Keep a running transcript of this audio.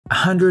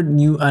100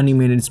 new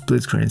animated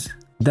split screens.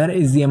 That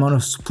is the amount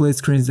of split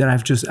screens that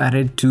I've just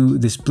added to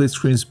the Split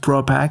Screens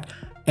Pro pack,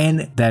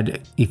 and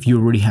that if you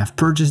already have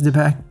purchased the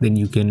pack, then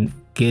you can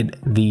get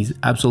these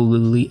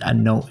absolutely at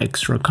no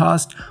extra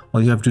cost.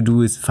 All you have to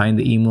do is find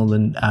the email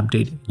and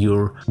update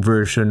your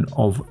version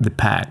of the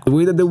pack. The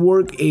way that they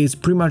work is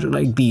pretty much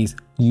like this.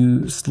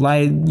 You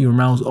slide your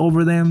mouse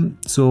over them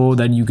so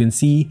that you can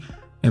see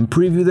and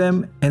preview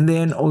them, and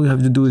then all you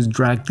have to do is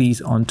drag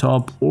these on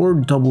top or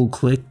double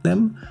click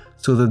them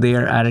so that they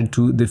are added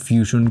to the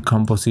Fusion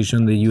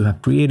composition that you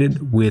have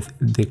created with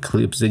the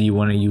clips that you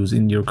want to use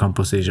in your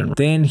composition.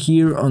 Then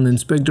here on the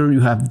inspector, you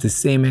have the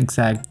same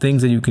exact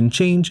things that you can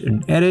change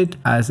and edit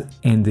as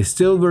in the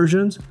still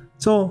versions.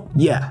 So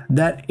yeah,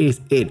 that is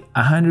it.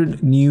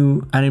 100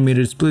 new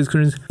animated split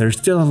screens. There's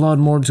still a lot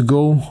more to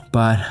go,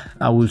 but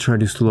I will try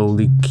to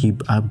slowly keep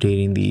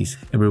updating these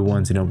every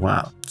once in a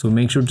while. So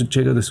make sure to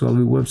check out the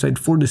SUALVI website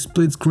for the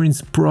Split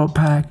Screens Pro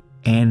pack.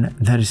 And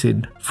that is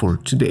it for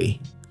today.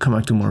 Come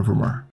back tomorrow for more.